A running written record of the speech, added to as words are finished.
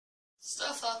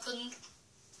Stuff happened.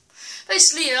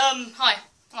 Basically, hi.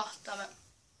 Oh, damn it.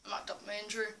 I might up my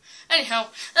intro. Anyhow,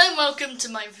 welcome to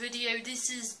my video.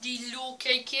 This is the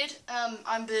Lorca Kid.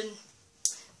 I've been,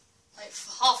 like,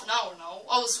 for half an hour now.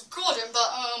 I was recording,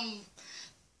 but,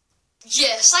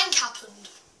 yeah, something happened.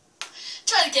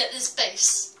 Trying to get this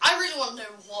base. I really want to know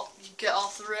what you get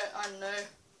after it. I don't know.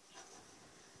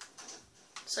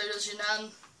 So does your nan.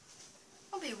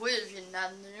 That'd be weird if your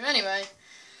nan knew. Anyway.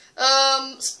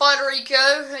 Spider-Rico,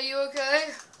 are you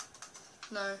okay?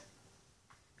 No.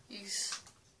 He's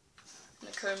in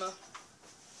a coma.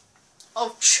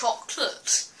 Oh,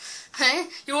 chocolate. Hey?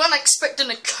 You weren't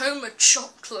expecting a coma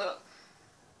chocolate.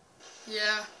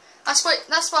 Yeah. That's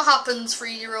what happens,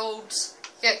 3-year-olds.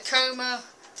 You get coma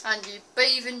and you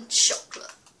bathe in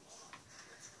chocolate.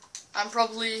 I'm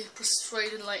probably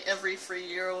persuading like every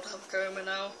 3-year-old to have a coma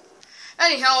now.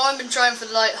 Anyhow, I've been trying for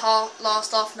like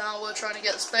last half an hour trying to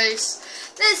get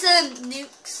space. There's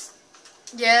nukes.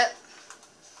 Yeah.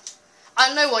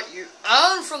 I know what you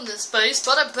earn from this base,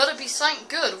 but it better be something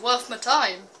good, worth my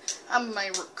time. And my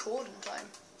recording time.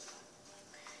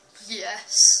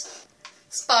 Yes.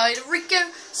 Spider-Rico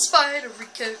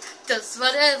does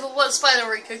whatever what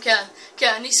Spider-Rico can.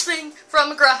 Can he swing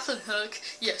from a grappling hook?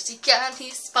 Yes he can,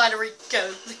 he's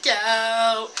Spider-Rico. Look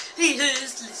out! He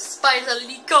is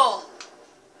Spider-Rico.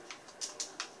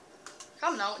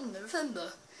 Coming out in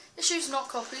November. Issues not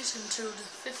copied until the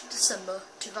 5th of December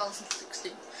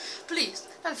 2016. Please,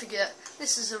 don't forget,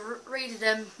 this is a rated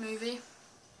M movie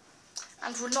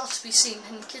and will not be seen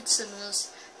in kids'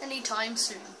 cinemas anytime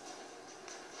soon.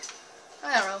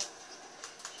 I don't know.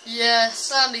 Yeah,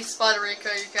 sadly Spider-Rico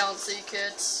you can't see,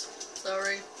 kids.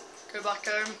 Sorry. Go back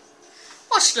home.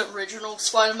 Watch the original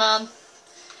Spider-Man.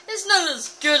 It's not as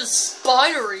good as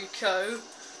Spider-Rico,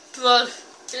 but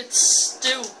it's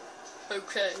still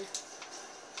okay.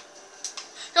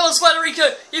 Come on,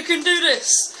 Spider-Rico, you can do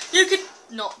this! You can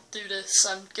not do this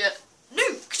and get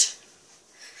nuked!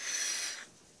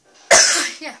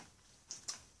 Yeah.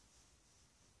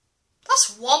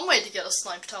 That's one way to get a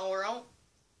sniper tower out.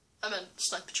 I meant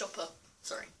sniper chopper.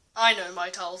 Sorry. I know my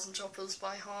towers and choppers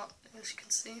by heart, as you can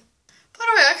see. By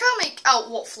the way, I can't make out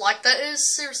what flag that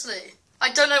is, seriously. I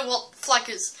don't know what flag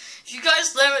is. If you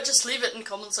guys know it, just leave it in the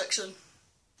comment section.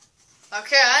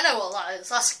 Okay, I know what that is.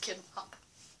 That's a kidnap.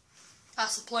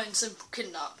 That's a plain simple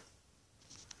kidnap.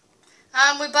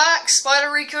 And we're back.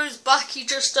 Spider-Rico's back. He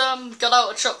just got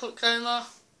out of chocolate coma.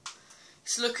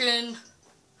 He's looking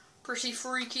pretty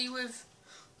freaky with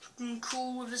looking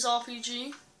cool with his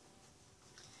RPG.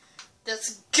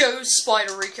 Let's go,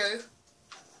 Spider-Rico.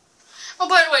 Oh,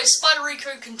 by the way,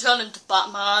 Spider-Rico can turn into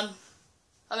Batman.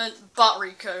 I meant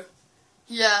Bat-Rico.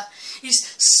 Yeah, he's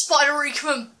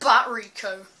Spider-Rico and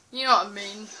Bat-Rico. You know what I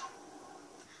mean.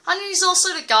 And he's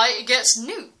also the guy who gets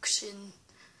nuked in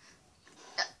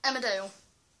Emmerdale.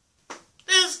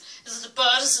 This is the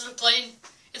bird, this is the plane.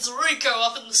 It's Rico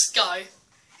up in the sky.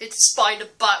 It's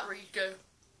Spider-Bat-Rico.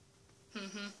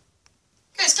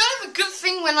 Okay, it's kind of a good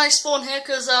thing when I spawn here,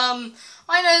 because I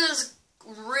know there's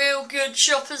real good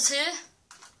shoppers here.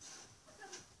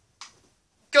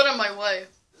 Got in my way.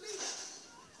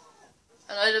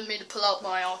 And I didn't mean to pull out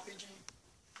my RPG.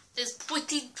 There's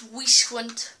pretty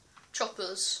decent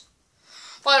choppers.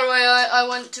 By the way, I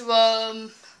went to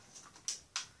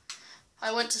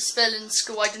spelling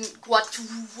school. I didn't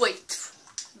graduate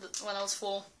when I was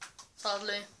 4.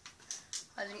 Sadly,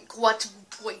 I didn't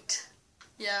graduate.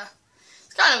 Yeah,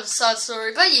 it's kind of a sad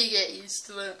story, but you get used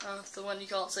to it after when you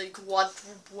can't say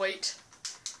graduate.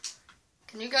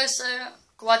 Can you guys say it?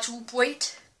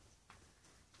 Graduate?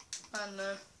 I don't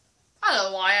know. I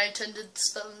don't know why I attended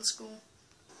spelling school.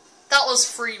 That was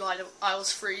 3, I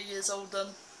was 3 years old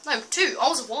then. No, 2, I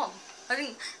was 1. I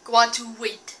didn't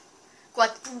graduate.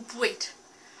 Graduate.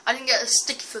 I didn't get a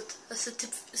sticky foot. A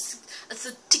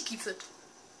sticky foot.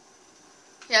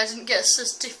 Yeah, I didn't get a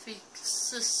sticky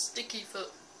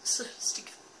foot.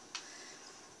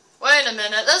 Wait a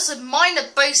minute, there's a minor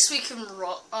base we can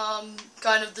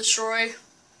kind of destroy.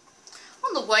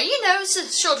 On the way, you know, it's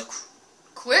a short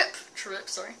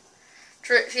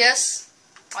trip, yes.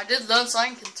 I did learn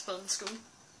something in spelling school.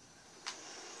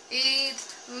 Eat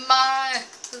my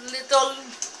little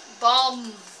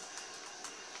bomb.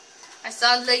 I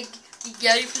sound like the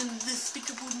guy from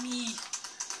Despicable Me.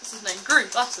 What's his name?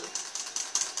 Groot, that's it.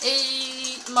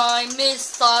 Eat my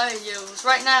missiles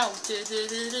right now.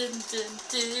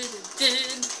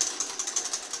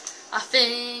 I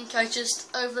think I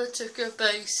just overtook a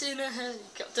base in a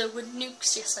helicopter with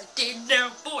nukes. Yes, I did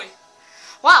now, boy.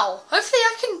 Wow, hopefully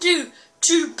I can do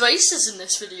 2 bases in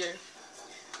this video.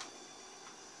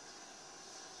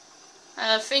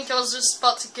 And I think I was just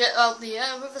about to get out the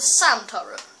air with a sand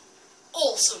turret.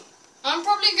 Awesome. I'm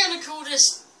probably going to call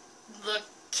this the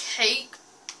cake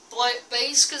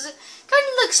base, because it kind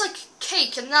of looks like a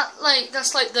cake, and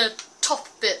that's like the top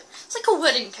bit. It's like a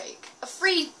wedding cake. A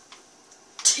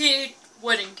 3-tiered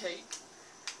wedding cake.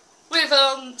 With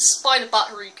Spider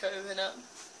Batterico in it.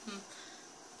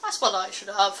 That's what I should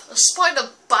have. A Spider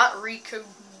Batterico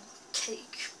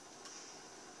cake.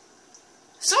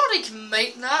 If somebody can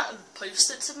make that and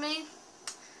post it to me,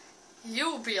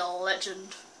 you'll be a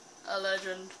legend. A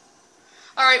legend.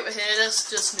 Alright, we're here. Let's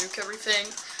just nuke everything.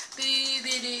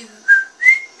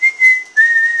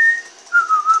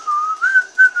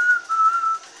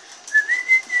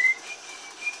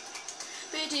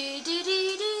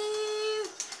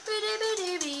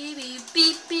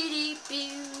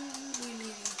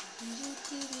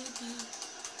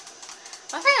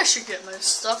 I think I should get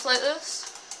most stuff like this.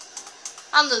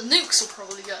 And the nukes will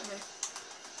probably get me.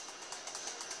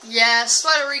 Yeah,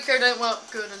 Spider-Rico don't work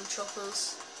good in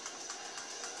choppers.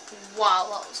 Wow,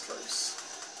 that was close.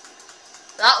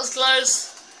 That was close.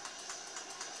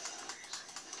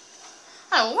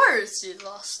 Oh, where is the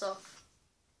last stuff?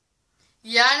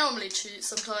 Yeah, I normally cheat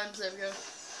sometimes. There we go.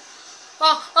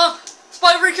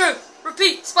 Spider-Rico!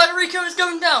 Repeat, Spider-Rico is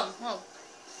going down. Oh.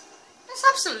 It's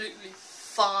absolutely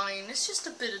fine. It's just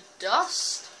a bit of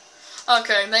dust.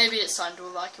 Okay, maybe it's time to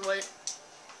evacuate.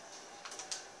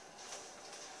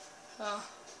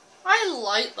 I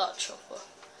like that chopper.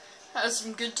 That was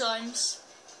some good times.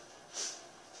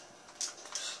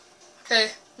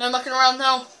 Okay, no mucking around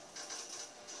now.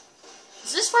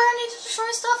 Is this where I need to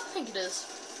destroy stuff? I think it is.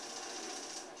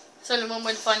 There's only one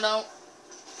way to find out.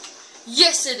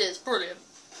 Yes, it is. Brilliant.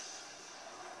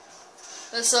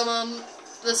 There's some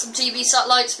TV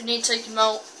satellites. We need to take them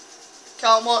out.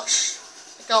 Can't watch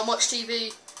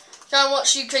TV. Can't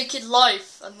watch UK Kid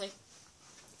Live, and they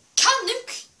can't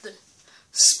nuke the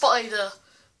Spider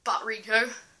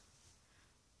Batterico.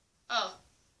 Oh,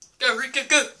 go Rico,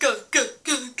 go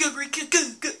Rico,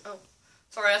 go. Oh,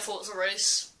 sorry, I thought it was a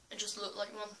race. It just looked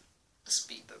like one. A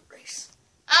speedboat race.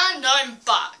 And I'm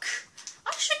back.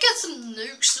 I should get some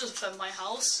nukes to defend my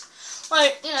house.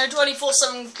 Like,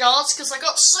 24/7 guards, because I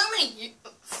got so many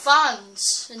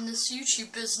fans in this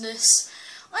YouTube business.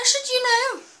 I should,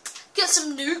 get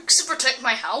some nukes to protect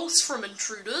my house from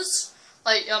intruders.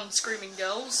 Like, screaming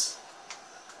girls.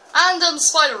 And,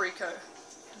 Spider-Rico.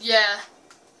 Yeah.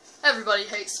 Everybody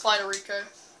hates Spider-Rico.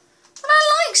 But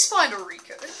I like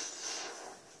Spider-Rico.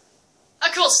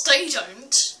 Of course they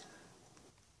don't.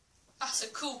 That's a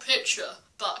cool picture,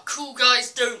 but cool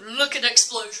guys don't look at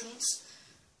explosions.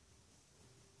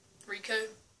 Rico,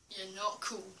 you're not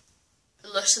cool.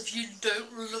 Unless if you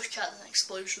don't look at an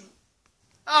explosion.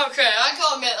 Okay, I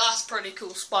gotta admit that's pretty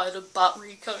cool, Spider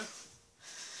Batterico.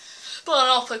 Blowing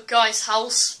up a guy's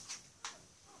house.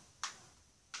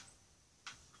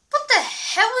 What the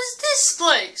hell is this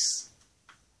place?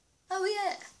 Oh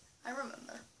yeah, I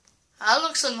remember. That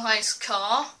looks a nice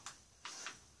car.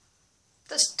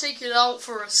 Let's take it out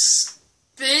for a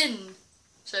spin,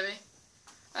 shall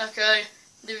we? Okay,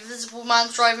 the Invisible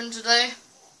Man's driving today.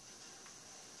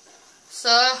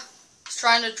 Sir, he's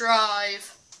trying to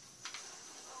drive.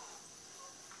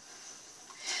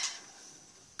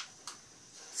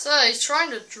 Sir, he's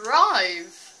trying to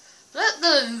drive. Let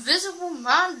the Invisible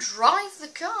Man drive the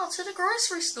car to the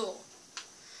grocery store.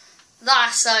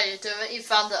 That's how you do it. You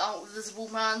found it out, Invisible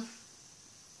Man.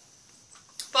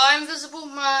 Bye, Invisible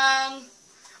Man.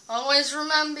 Always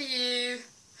remember you.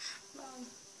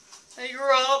 You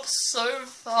grew up so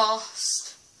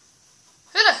fast.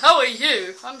 Who the hell are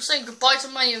you? I'm saying goodbye to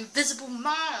my Invisible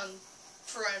Man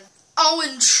friend. Oh,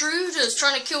 intruders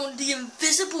trying to kill the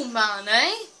Invisible Man,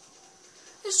 eh?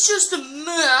 It's just a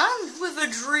man with a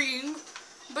dream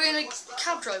being a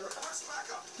cab driver.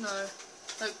 No.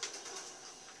 Nope.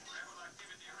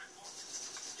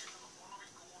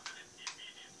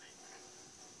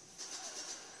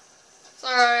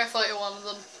 Sorry, I thought you were one of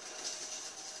them.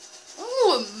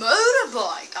 Ooh, a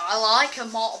motorbike. I like a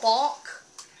motorbike.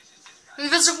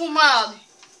 Invisible Man.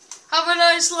 Have a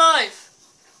nice life.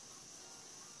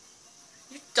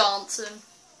 You dancing.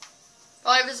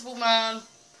 Bye, Invisible Man.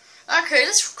 Okay,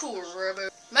 that's cool, Robo.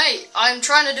 Mate, I'm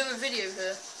trying to do a video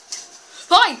here.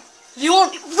 Fine! If you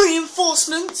want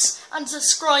reinforcements and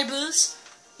subscribers,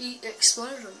 eat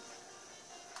explosion.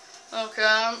 Okay,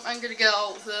 I'm gonna get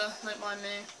out of here, don't mind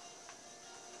me.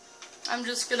 I'm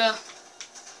just gonna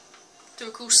do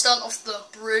a cool stunt off the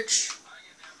bridge.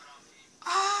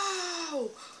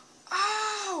 Ow!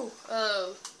 Ow!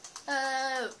 Oh.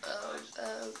 Oh,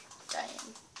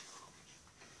 damn.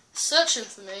 Searching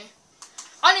for me.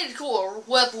 I need to call a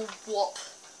Rebel Whop.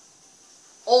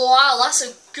 Oh wow, that's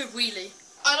a good wheelie.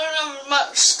 I don't have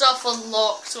much stuff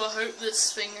unlocked, so I hope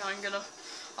this thing I'm gonna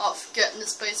get in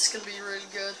this base is gonna be really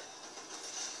good.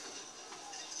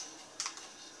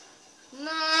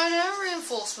 No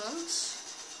reinforcements.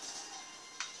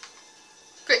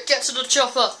 Quick, get to the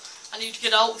chopper. I need to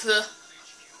get out of here.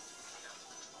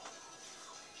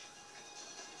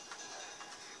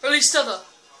 Release tether.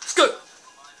 Let's go.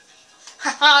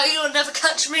 Haha, you'll never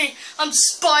catch me. I'm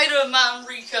Spider-Man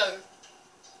Rico.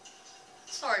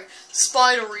 Sorry,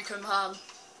 Spider Rico Man.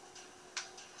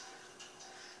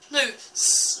 No,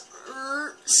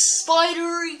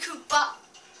 Spider Rico Bat.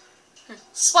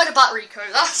 Spider Bat Rico,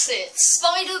 that's it.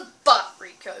 Spider Bat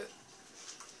Rico.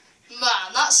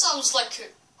 Man, that sounds like a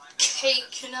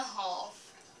cake and a half.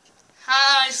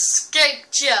 I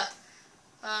escaped ya.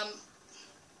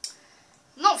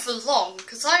 Not for long,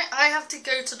 because I have to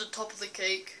go to the top of the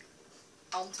cake.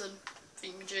 Mountain,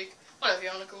 thingamajig, whatever you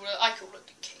want to call it. I call it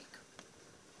the cake.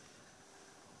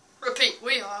 Repeat,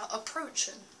 we are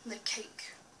approaching the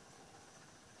cake.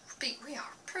 Repeat, we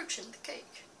are approaching the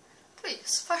cake.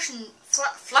 Please, fashion for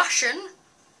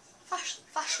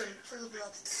the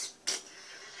blood.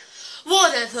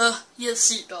 Whatever, your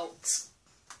seatbelts.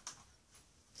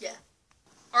 Yeah.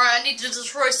 Alright, I need to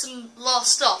destroy some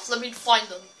last stuff. Let me find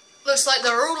them. Looks like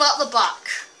they're all at the back.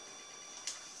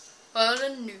 Where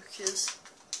the nuke is.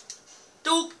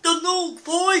 Dog the nuke,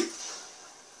 boy!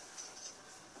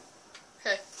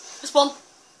 Okay, this one.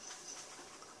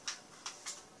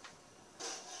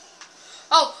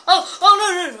 Oh,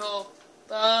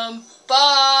 no.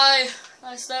 Bye.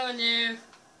 Nice knowing you.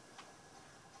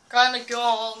 Kinda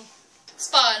gone.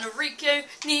 Spider Rico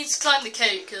needs to climb the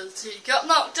cake because he got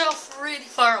knocked off really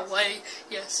far away.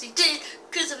 Yes, he did,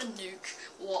 because of a nuke.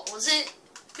 What was it?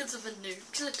 Because of a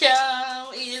nuke. The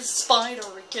cow is Spider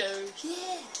Rico.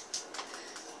 Yeah.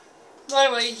 By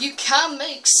the way, you can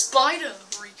make Spider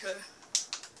Rico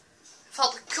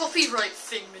without the copyright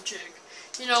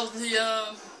thingamajig. You know,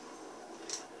 the,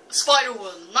 Spider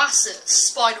Woman. That's it.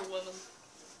 Spider Woman.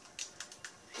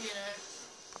 You know.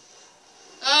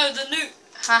 Oh, the nuke.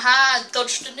 Haha,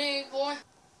 dodged the nuke, boy.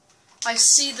 I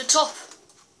see the top.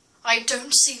 I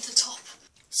don't see the top.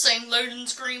 Same loading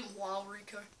screen. Wow,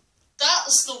 Rico.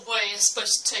 That's the way you're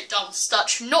supposed to take down the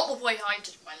statue, not the way I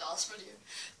did in my last video.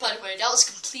 By the way, that was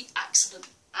a complete accident.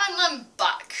 And I'm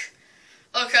back.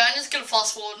 Okay, I'm just gonna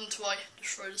fast forward until I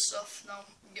destroy the stuff. Now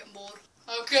I'm getting bored.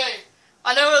 Okay,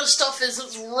 I know where the stuff is.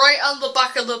 It's right on the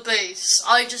back of the base.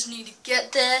 I just need to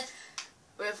get there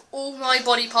with all my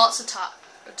body parts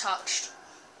attached.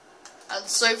 And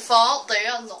so far, they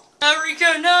are not. No,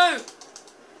 Rico, no!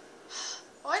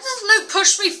 Why does Luke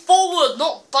push me forward,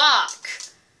 not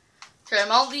back? Okay,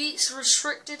 I'm out of the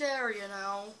restricted area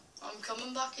now. I'm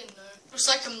coming back in though. Looks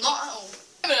like I'm not at home.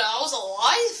 Wait a minute, I was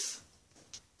alive?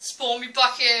 Spawn me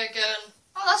back here again.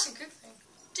 Oh, that's a good thing.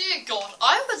 Dear God,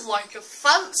 I would like a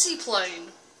fancy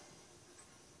plane.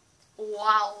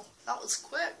 Wow, that was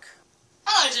quick.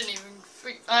 I didn't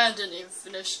even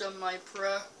finish my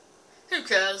prayer. Who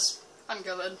cares? I'm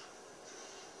going.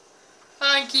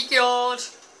 Thank you, God.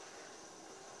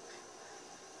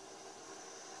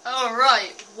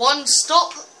 Alright, one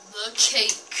stop, the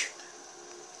cake.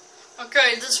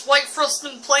 Okay, this white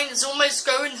frosted plane is almost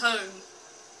going home.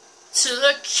 To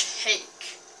the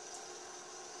cake.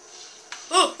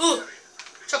 Oh!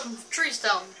 Chopping trees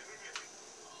down.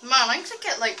 Man, I'm gonna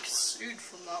get, like, sued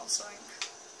from that or something.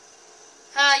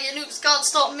 Ah, your nukes can't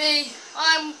stop me.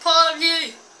 I'm part of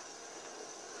you.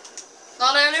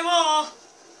 Not anymore.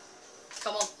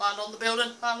 Come on, land on the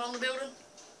building, land on the building.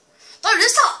 No,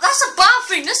 that's a bad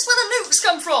thing. This is where the nukes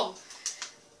come from.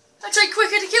 They take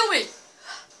quicker to kill me.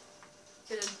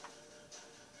 Get in.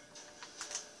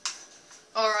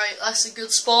 Alright, that's a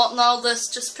good spot. Now let's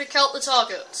just pick out the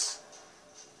targets.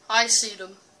 I see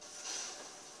them.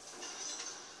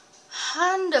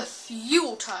 And a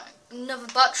fuel tank. Another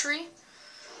battery,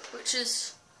 which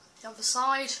is the other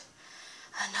side.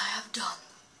 And I have done.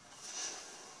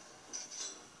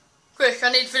 Quick,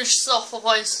 I need to finish this off,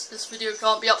 otherwise this video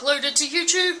can't be uploaded to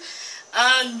YouTube.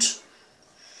 And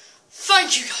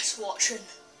thank you guys for watching.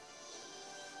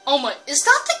 Oh my, is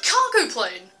that the cargo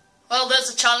plane? Well, there's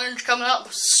a challenge coming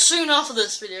up soon after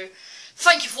this video.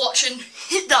 Thank you for watching,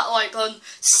 hit that like button,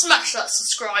 smash that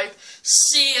subscribe.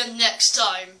 See you next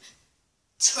time.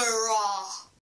 Ta-ra!